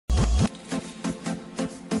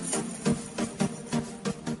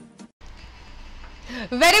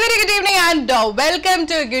Very, very good evening and welcome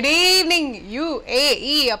to Good Evening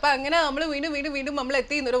UAE. അപ്പോൾ അങ്ങനെ നമ്മൾ വീണ്ടും നമ്മൾ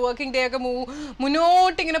എത്തി ഇന്നൊരു വർക്കിംഗ് ഡേ ഒക്കെ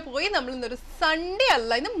മുന്നോട്ട് ഇങ്ങനെ പോയി. നമ്മൾ ഇന്നൊരു സൺഡേ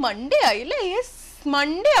അല്ല, ഇന്ന് മൺഡേ ആയില്ലേ? Yes,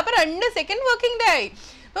 Monday. അപ്പോൾ സെക്കൻഡ് വർക്കിംഗ് ഡേ ആയി.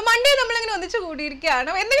 അപ്പോൾ മൺഡേ നമ്മളിങ്ങനെ ഒന്നിച്ച് കൂടിയിരിക്കുകയാണ്.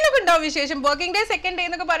 എന്തെങ്കിലുമൊക്കെ ഉണ്ടാവും വിശേഷം? വർക്കിംഗ് ഡേ സെക്കൻഡ് ഡേ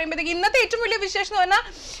എന്നൊക്കെ പറയുമ്പോഴത്തേക്ക് ഇന്നത്തെ ഏറ്റവും വലിയ വിശേഷം എന്ന് പറഞ്ഞാൽ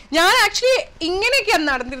ഞാൻ ആക്ച്വലി ഇങ്ങനെയൊക്കെയാണ്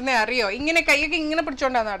നടന്നിരുന്നത്. അറിയോ, ഇങ്ങനെ കൈയൊക്കെ ഇങ്ങനെ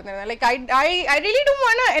പിടിച്ചോണ്ടാണ് നടന്നിരുന്നത്. Like I really do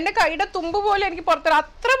want. എൻ്റെ കൈയുടെ തുമ്പ് പോലും എനിക്ക് പുറത്ത്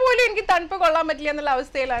അത്ര പോലും എനിക്ക് തണുപ്പ് കൊള്ളാൻ പറ്റില്ല എന്നുള്ള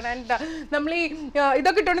അവസ്ഥയിലാണ്. ആൻഡ് നമ്മൾ ഈ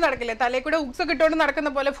ഇതൊക്കെ ഇട്ടുകൊണ്ട് നടക്കില്ലേ, തലയിൽ കൂടെ ഉക്സ് ഒക്കെ ഇട്ടുകൊണ്ട്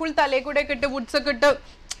നടക്കുന്ന പോലെ ഫുൾ തലയിൽ കൂടെ ഒക്കെ ഇട്ട് വുഡ്സ് ഒക്കെ ഇട്ട്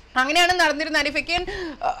അങ്ങനെയാണ് നടന്നിരുന്നത്. അരിഫിക്കാൻ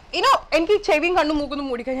എനിക്ക് ചെവിയും കണ്ണും മൂക്കൊന്നും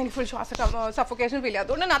മൂടിക്കഴിഞ്ഞാൽ എനിക്ക് ഫുൾ സഫോക്കേഷൻ ഫീൽ ചെയ്യും.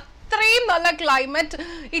 അതുകൊണ്ട് അത്രയും നല്ല ക്ലൈമറ്റ്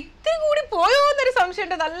ഇത്തിരി കൂടി പോയോ എന്നൊരു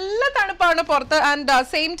സംശയമുണ്ട്. നല്ല തണുപ്പാണ് പുറത്ത്. ആൻഡ്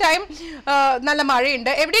സെയിം ടൈം നല്ല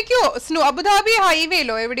മഴയുണ്ട്. എവിടേക്കോ സ്നോ, അബുദാബി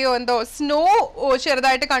ഹൈവേയിലോ എവിടെയോ എന്തോ സ്നോ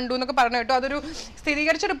ചെറുതായിട്ട് കണ്ടു എന്നൊക്കെ പറഞ്ഞു കേട്ടോ. അതൊരു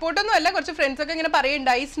സ്ഥിരീകരിച്ച റിപ്പോർട്ടൊന്നും അല്ല, കുറച്ച് ഫ്രണ്ട്സ് ഒക്കെ ഇങ്ങനെ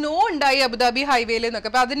പറയുണ്ടായി സ്നോ ഉണ്ടായി അബുദാബി ഹൈവേയിൽ എന്നൊക്കെ.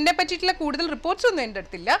 അപ്പോൾ അതിനെ പറ്റിയിട്ടുള്ള കൂടുതൽ റിപ്പോർട്ട്സ് ഒന്നും എൻ്റെ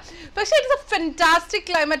അടുത്തില്ല. പക്ഷേ it's A fantastic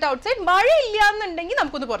climate out side. മഴയില്ല എന്നുണ്ടെങ്കിൽ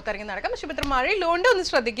നമുക്കൊന്ന് പുറത്തിറങ്ങി നടക്കാം. പക്ഷെ ഇത്ര മഴയില്ലോണ്ട് ഒന്ന്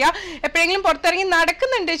ശ്രദ്ധിക്കുക. എപ്പോഴെങ്കിലും പുറത്തിറങ്ങി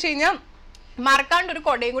നടക്കുന്നുണ്ട് വെച്ച് കഴിഞ്ഞാൽ മറക്കാണ്ട് ഒരു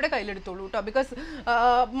കൊടയും കൂടെ കയ്യിലെടുത്തോളൂ കേട്ടോ. ബിക്കോസ്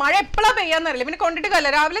മഴ എപ്പോഴാണ് പെയ്യാന്നറിയില്ല. പിന്നെ കൊണ്ടിട്ട് കല്ല.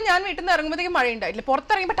 രാവിലെ ഞാൻ വീട്ടിൽ നിന്ന് ഇറങ്ങുമ്പോഴത്തേക്കും മഴ ഉണ്ടായില്ല.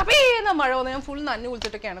 പുറത്തിറങ്ങിയപ്പോൾ ടപ്പേന്ന മഴ വന്ന് ഞാൻ ഫുൾ നനഞ്ഞു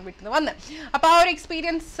കുളിച്ചിട്ടൊക്കെയാണ് വീട്ടിൽ നിന്ന് വന്നത്. അപ്പോൾ ആ ഒരു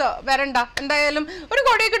എക്സ്പീരിയൻസ് വരണ്ട. എന്തായാലും ഒരു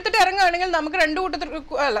കൊടയൊക്കെ എടുത്തിട്ട് ഇറങ്ങുകയാണെങ്കിൽ നമുക്ക്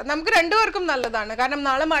നമുക്ക് രണ്ടുപേർക്കും നല്ലതാണ്. കാരണം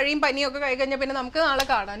നാളെ മഴയും പനിയും ഒക്കെ കഴി കഴിഞ്ഞാൽ പിന്നെ നമുക്ക് നാളെ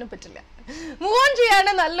കാണാനും പറ്റില്ല. മൂവ് ഓൺ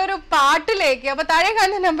ചെയ്യാണ് നല്ലൊരു പാട്ടിലേക്ക്. അപ്പോൾ താഴെ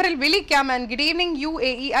കാണുന്ന നമ്പറിൽ വിളിക്കാം. And good evening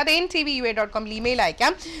UAE @ntv.com email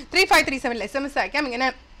അയക്കാം. 3537 SMS അയക്കാം. ഇങ്ങനെ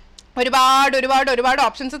ഒരുപാട്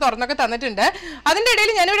ഓപ്ഷൻസ് തുറന്നൊക്കെ തന്നിട്ടുണ്ട്. അതിൻ്റെ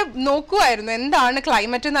ഇടയിൽ ഞാനിവിടെ നോക്കുമായിരുന്നു എന്താണ്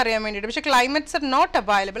ക്ലൈമറ്റ് എന്ന് അറിയാൻ വേണ്ടിയിട്ട്. പക്ഷേ ക്ലൈമറ്റ്സ് ആർ നോട്ട്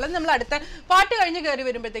അവൈലബിൾ. അത് നമ്മൾ അടുത്ത പാട്ട് കഴിഞ്ഞ് കയറി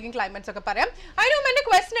വരുമ്പോഴത്തേക്കും ക്ലൈമറ്റ്സ് ഒക്കെ പറയാം. അതിന് മുമ്പ് എൻ്റെ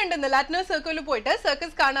ക്വസ്റ്റൻ ഉണ്ടെന്ന്. ലാറ്റിനോ സർക്കിളിൽ പോയിട്ട്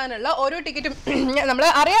സർക്കസ് കാണാനുള്ള ഓരോ ടിക്കറ്റും നമ്മൾ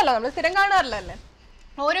അറിയാമല്ലോ, നമ്മൾ സ്ഥിരം കാണാറില്ലല്ലേ.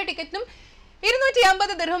 ഓരോ ടിക്കറ്റിനും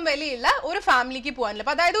 250 ദിർഹം വിലയില്ല ഒരു ഫാമിലിക്ക് പോകാനില്ല.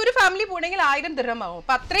 അപ്പോൾ അതായത് ഒരു ഫാമിലി പോകണമെങ്കിൽ 1000 ദിർഹം ആവും.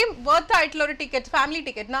 അപ്പോൾ അത്രയും വർത്ത് ആയിട്ടുള്ള ഒരു ticket, family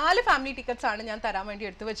ticket, 4 family tickets ആണ് ഞാൻ തരാൻ വേണ്ടി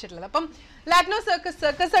എടുത്ത് വെച്ചിട്ടുള്ളത്. അപ്പം ലാറ്റിനോ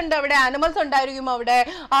സർക്കസ് ഉണ്ട്, അവിടെ ആനിമൽസ് ഉണ്ടായിരിക്കും,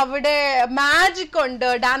 അവിടെ മാജിക് ഉണ്ട്,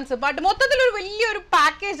 ഡാൻസ്, പാട്ട്, മൊത്തത്തിലൊരു വലിയൊരു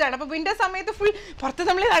പാക്കേജാണ്. അപ്പോൾ വിന്റർ സമയത്ത് ഫുൾ പുറത്ത്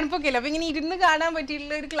നമ്മൾ തണുപ്പൊക്കെ ഇല്ല. അപ്പോൾ ഇങ്ങനെ ഇരുന്ന് കാണാൻ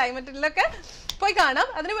പറ്റിയിട്ടുള്ള ഒരു ക്ലൈമറ്റിലൊക്കെ പോയി കാണാം.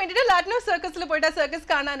 അതിന് വേണ്ടിയിട്ട് ലാറ്റിനോ സർക്കസിൽ പോയിട്ട് ആ സർക്കസ്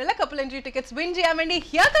കാണാനുള്ള കപ്പിൾ എൻട്രി ടിക്കറ്റ്സ് വിൻ ചെയ്യാൻ വേണ്ടി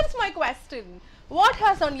here comes my question. What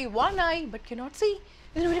has only one eye but cannot see?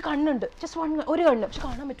 ഇതിന് ഒരു കണ്ണുണ്ട്, ജസ്റ്റ് ഒരു കണ്ണ്, പക്ഷെ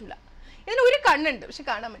കാണാൻ പറ്റൂല. ഇതിന് ഒരു കണ്ണുണ്ട് പക്ഷെ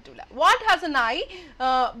കാണാൻ പറ്റൂല. What has N I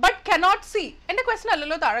but cannot see? എൻ്റെ ക്വസ്റ്റൻ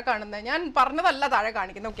അല്ലല്ലോ താഴെ കാണുന്നത്, ഞാൻ പറഞ്ഞതല്ല താഴെ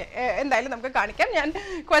കാണിക്കുന്നത്. ഓക്കെ, എന്തായാലും നമുക്ക് കാണിക്കാം. ഞാൻ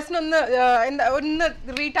ക്വസ്റ്റൻ ഒന്ന്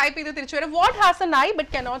റീടൈപ്പ് ചെയ്ത് തിരിച്ചു വരാം. What has N I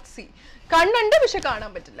but cannot see? കണ്ണുണ്ട് പക്ഷെ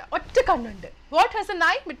കാണാൻ പറ്റില്ല, ഒറ്റ കണ്ണുണ്ട്. What has N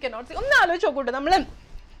I but cannot see? ഒന്ന് ആലോചിച്ച് നോക്കൂട്ടോ. നമ്മൾ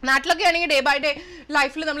നാട്ടിലൊക്കെ ആണെങ്കിൽ ഡേ ബൈ ഡേ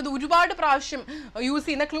ലൈഫിൽ നമ്മൾ ഒരുപാട് പ്രാവശ്യം യൂസ്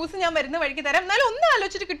ചെയ്യുന്ന ക്ലൂസ് ഞാൻ വരുന്ന വഴിക്ക് തരാം. എന്നാലും ഒന്ന്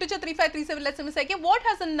ആലോചിച്ചിട്ട് കിട്ടിച്ച 3537 SMS അയക്കാം. What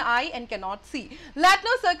has N I and cannot see?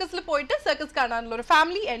 Latino സർക്കസിൽ പോയിട്ട് സർക്കസ് കാണാനുള്ള ഒരു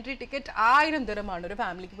ഫാമിലി എൻട്രി ടിക്കറ്റ് 1000 ദിർഹമാണ് ഒരു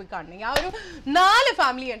ഫാമിലിക്ക് പോയി കാണണമെങ്കിൽ. ആ ഒരു 4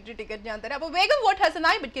 ഫാമിലി എൻട്രി ടിക്കറ്റ് ഞാൻ തരാം. അപ്പോൾ വേഗം what has N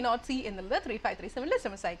I but cannot see എന്നുള്ളത് 3537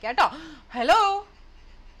 SMS അയക്കാം കേട്ടോ. ഹലോ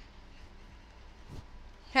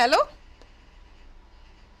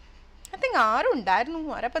ഐ തിങ്ക് ആരും ഉണ്ടായിരുന്നു.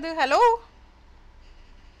 ആരപ്പത്? ഹലോ,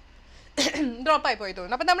 ഡ്രോപ്പ് ആയി പോയി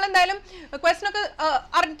തോന്നുന്നു. അപ്പൊ നമ്മൾ എന്തായാലും ക്വസ്റ്റൻ ഒക്കെ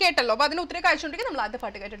കേട്ടല്ലോ. അപ്പൊ അതിന് ഉത്തരം കഴിച്ചുകൊണ്ടിരിക്കും. നമ്മൾ ആദ്യ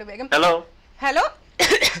പാട്ട് കേട്ടിട്ട് വേഗം. Hello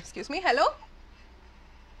excuse me. ഹലോ,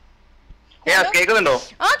 കേൾക്കുന്നുണ്ടോ?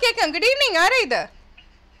 ആ കേൾക്കാം. Good evening. ആരാ ഇത്?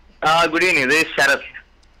 ഗുഡ് ഈവനിങ്, ഇത് ശരത്.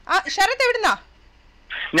 ശരത് എവിടുന്നാ?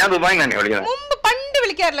 ഞാൻ ദുബായിൽ നിന്നാണ് വിളിക്കുന്നത്. മുമ്പ് പണ്ട്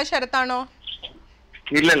വിളിക്കാറില്ല ശരത്താണോ?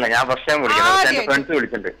 ഇല്ലല്ല, ഞാൻ ഫസ്റ്റ് ടൈം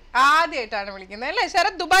വിളിക്കുന്നത്. ആദ്യമായിട്ടാണ് വിളിക്കുന്നത് അല്ലേ?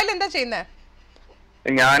 ശരത് ദുബായിൽ എന്താ ചെയ്യുന്നത്?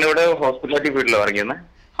 ഞാനിവിടെ ഹോസ്പിറ്റാലിറ്റി ഫീൽഡിലാണ് വർക്കുന്നത്.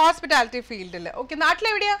 ഹോസ്പിറ്റാലിറ്റി ഫീൽഡിൽ. ഓക്കെ,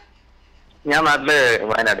 നാട്ടിലെവിടെയാ? ഞാൻ നാട്ടില്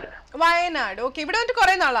വയനാട്. ഓക്കെ, ഇവിടെ വന്നിട്ട്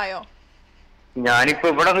കുറെ നാളായോ? ഞാനിപ്പോ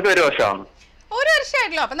ഇവിടെ വന്നിട്ട് 1 വർഷമാണ്. 1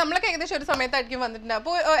 വർഷമായിട്ടല്ലോ. അപ്പൊ നമ്മളൊക്കെ ഏകദേശം ഒരു സമയത്തായിരിക്കും വന്നിട്ടുണ്ട്.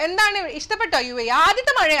 അപ്പൊ എന്താണ് ഇഷ്ടപ്പെട്ടോ UAE?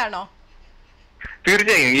 ആദ്യത്തെ മഴയാണോ?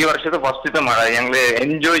 തീർച്ചയായും ഈ വർഷത്തെ ഫസ്റ്റത്തെ മഴ ഞങ്ങള്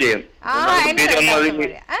എൻജോയ് ചെയ്യും.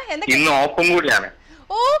 ഇന്ന് ഓഫും കൂടിയാണ്.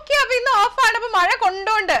 ഓക്കെ, അപ്പൊ ഇന്ന് ഓഫാണ്. അപ്പൊ മഴ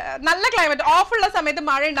കൊണ്ടോണ്ട് നല്ല ക്ലൈമറ്റ്. ഓഫുള്ള സമയത്ത്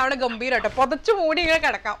മഴ ഉണ്ടാവണ ഗംഭീരട്ടോ. പൊതച്ചു മൂടി ഇങ്ങനെ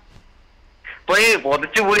കിടക്കാം.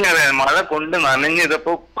 പൊതച്ചുകൂടി മഴ കൊണ്ട് നനഞ്ഞ്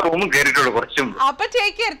ഇതപ്പോ റൂം കയറിയിട്ടുള്ളൂ കുറച്ചും. അപ്പൊ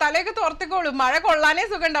ചേക്കേറി തലയൊക്കെ തോർത്തിക്കോളൂ. മഴ കൊള്ളാനേ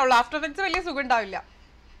സുഖം ഉണ്ടാവുള്ളൂ. ആഫ്റ്റർ എഫക്ട്സ് വലിയ സുഖം ഉണ്ടാവില്ല.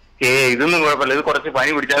 ഇതൊന്നും കുഴപ്പമില്ല, ഇത് കുറച്ച്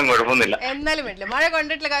പനി പിടിച്ചാലും കുഴപ്പമൊന്നുമില്ല. എന്നാലും വേണ്ടില്ല, മഴ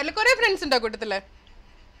കൊണ്ടിട്ടുള്ള കാര്യം. കുറെ ഫ്രണ്ട്സ് ഉണ്ടോ കൂട്ടത്തില്?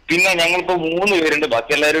 പിന്നെ ഞങ്ങളിപ്പോ 3 പേരുണ്ട്,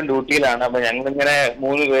 ബാക്കി എല്ലാവരും ഡ്യൂട്ടിയിലാണ്. അപ്പൊ ഞങ്ങളിങ്ങനെ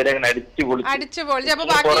 3 പേരെ അടിച്ചു പൊളിച്ചു. അപ്പൊ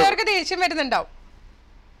ബാക്കിയുള്ളവർക്ക് ദേഷ്യം വരുന്നുണ്ടാവും.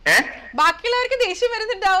 ബാക്കിയുള്ളവർക്ക് ദേഷ്യം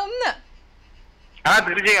വരുന്നുണ്ടാവും.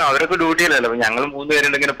 തീർച്ചയായും അവരൊക്കെ ഡ്യൂട്ടിയിലല്ലോ. അപ്പൊ ഞങ്ങൾ 3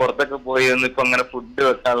 പേരുണ്ട് ഇങ്ങനെ പുറത്തൊക്കെ പോയി ഇപ്പൊ അങ്ങനെ ഫുഡ്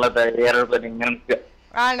വെക്കാനുള്ള തയ്യാറെടുപ്പ് ഇങ്ങനെ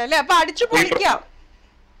ആണല്ലേ? അപ്പൊ അടിച്ചു പൊളിക്കാം.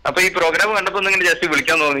 അപ്പൊ ഈ പ്രോഗ്രാം കണ്ടപ്പോ നിങ്ങൾ ജസ്റ്റ്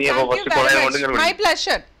വിളിക്കാൻ തോന്നി. അപ്പൊ കുറച്ച് കൊള്ളാൻ my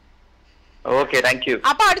pleasure. Okay, thank you.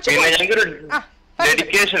 അപ്പൊ പിന്നെ ഞങ്ങൾക്കൊരു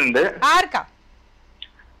ഡെഡിക്കേഷൻ ഉണ്ട്. ആർക്കാ?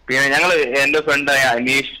 പിന്നെ ഞങ്ങള് എന്റെ ഫ്രണ്ടായ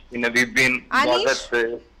അനീഷ്, പിന്നെ വിപിൻ, ഭഗത്ത്,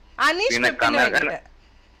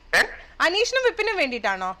 അനീഷിനും വിപിനും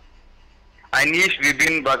വേണ്ടിട്ടാണോ? അനീഷ്,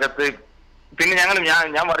 വിപിൻ, ഭഗത്ത്, പിന്നെ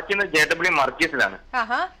ഞാൻ വർക്ക് ചെയ്യുന്നത് JW മർക്കീസിലാണ്.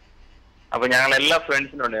 അപ്പൊ ഞങ്ങൾ എല്ലാ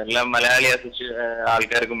ഫ്രണ്ട്സിനും ഉണ്ട്, എല്ലാ മലയാളി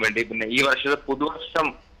ആൾക്കാർക്കും വേണ്ടി. പിന്നെ ഈ വർഷത്തെ പുതുവർഷം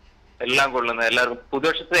എല്ലാം കൊള്ളുന്ന എല്ലാവർക്കും,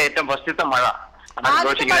 പുതുവർഷത്തെ ഏറ്റവും ഫസ്റ്റത്തെ മഴ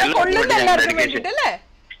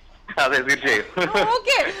അതെ തീർച്ചയായും.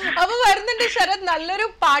 ഓക്കെ, അപ്പൊ വരുന്നുണ്ട് ശരത് നല്ലൊരു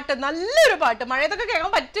പാട്ട്, മഴയത്തൊക്കെ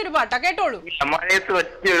കേൾക്കാൻ പറ്റിയൊരു പാട്ടാ, കേട്ടോളൂ. മഴയത്ത്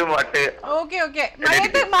പറ്റിയൊരു പാട്ട്. ഓക്കെ ഓക്കെ,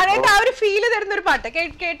 മഴയത്ത് ആ ഒരു ഫീല് തരുന്ന ഒരു പാട്ട്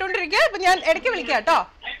കേട്ടോണ്ടിരിക്കുക. അപ്പൊ ഞാൻ ഇടയ്ക്ക് വിളിക്കാം കേട്ടോ.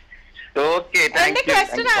 എന്റെ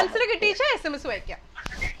ക്വസ്റ്റ്യൻ ആൻസർ കിട്ടിയിച്ചാ SMS വായിക്കാം.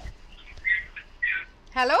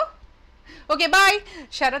 Hello, okay bye.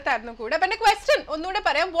 ശരത് ആയിരുന്നു കൂടെ. അപ്പൊ എന്റെ ക്വസ്റ്റ്യൻ ഒന്നുകൂടെ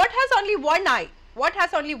പറയാം. What has only one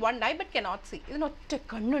I but cannot see? ഇതിന് ഒറ്റ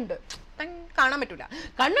കണ്ണുണ്ട്, കാണാൻ പറ്റൂല.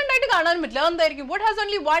 കണ്ണുണ്ടായിട്ട് കാണാനും പറ്റില്ല. എന്തായിരിക്കും? What has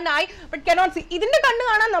only one I but cannot see? ഇതിന്റെ കണ്ണ്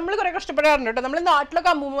കാണാൻ നമ്മൾ കുറെ കഷ്ടപ്പെടാറുണ്ട് കേട്ടോ. നമ്മൾ നാട്ടിലൊക്കെ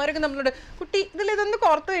അമ്മൂമ്മമാരൊക്കെ നമ്മളോട് കുട്ടി ഇതിൽ ഇതൊന്ന്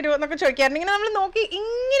കോർത്ത് തരുമോ എന്നൊക്കെ ചോദിക്കാറുണ്ട്. ഇങ്ങനെ നമ്മൾ നോക്കി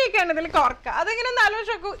ഇങ്ങനെയൊക്കെയാണ് ഇതിൽ കോർക്കുക. അതെങ്ങനെ ഒന്ന്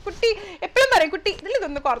ആലോചിച്ച് നോക്കൂ. കുട്ടി എപ്പോഴും പറയും കുട്ടി ഇതിൽ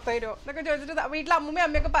ഇതൊന്ന് കോർത്ത് തരുമോ എന്നൊക്കെ ചോദിച്ചിട്ട് വീട്ടിൽ അമ്മൂമ്മയും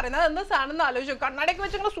അമ്മയൊക്കെ പറയുന്നത് അതെന്താ സാധനം ആലോചിച്ചു നോക്കും. കണ്ണാടിയൊക്കെ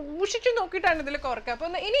വെച്ച് ഇങ്ങനെ സൂക്ഷിച്ച് നോക്കിയിട്ടാണ് ഇതിൽ കോർക്കുക. അപ്പൊ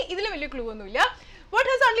ഇനി ഇതിൽ വലിയ ക്ലൂ ഒന്നുമില്ല. What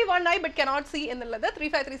has only one I but cannot see എന്നുള്ളത്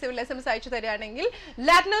 3537 SMS അയച്ചു തരികയാണെങ്കിൽ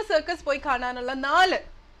ലാറ്റ്നോ സർക്കസ് പോയി കാണാനുള്ള 4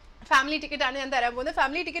 ഫാമിലി ടിക്കറ്റ് ആണ് ഞാൻ തരാൻ പോകുന്നത്.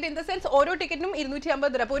 Family ticket in the sense ഓരോ ടിക്കറ്റിനും 250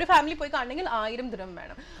 ദിർഹം. അപ്പോൾ ഒരു ഫാമിലി പോയി കാണണമെങ്കിൽ 1000 ദിർഹം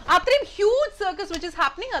വേണം. അത്രയും huge circus which is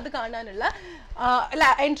happening, അത് കാണാനുള്ള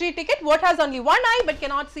entry ticket. What has only one I but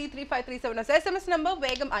cannot see 3537 SMS number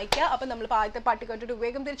വേഗം അയക്കുക. അപ്പം നമ്മൾ ആദ്യത്തെ പാട്ട് കേട്ടിട്ട്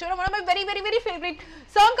വേഗം തിരിച്ചു വരാം. Very very very favourite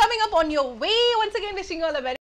song coming up on your way. Once again wishing you all A very